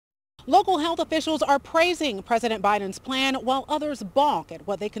Local health officials are praising President Biden's plan while others balk at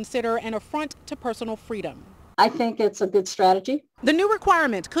what they consider an affront to personal freedom. I think it's a good strategy. The new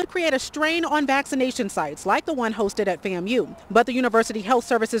requirement could create a strain on vaccination sites like the one hosted at FAMU, but the University Health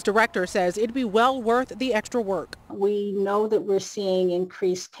Services director says it'd be well worth the extra work. We know that we're seeing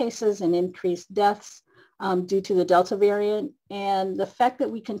increased cases and increased deaths due to the Delta variant, and the fact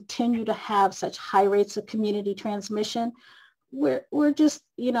that we continue to have such high rates of community transmission, we're just,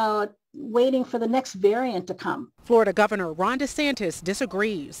 waiting for the next variant to come. Florida Governor Ron DeSantis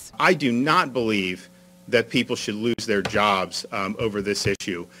disagrees. I do not believe that people should lose their jobs over this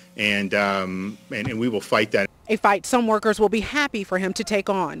issue, and we will fight that. A fight some workers will be happy for him to take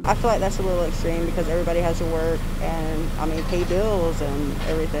on. I feel like that's a little extreme because everybody has to work and, pay bills and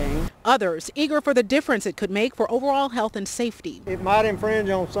everything. Others eager for the difference it could make for overall health and safety. It might infringe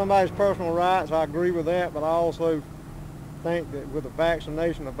on somebody's personal rights. I agree with that, but I also think that with the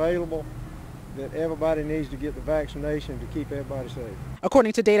vaccination available, that everybody needs to get the vaccination to keep everybody safe.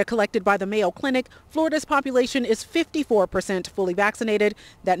 According to data collected by the Mayo Clinic, Florida's population is 54% fully vaccinated.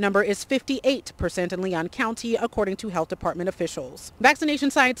 That number is 58% in Leon County, according to health department officials.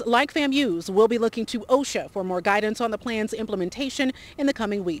 Vaccination sites like FAMU's will be looking to OSHA for more guidance on the plan's implementation in the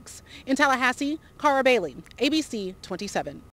coming weeks. In Tallahassee, Cara Bailey, ABC 27.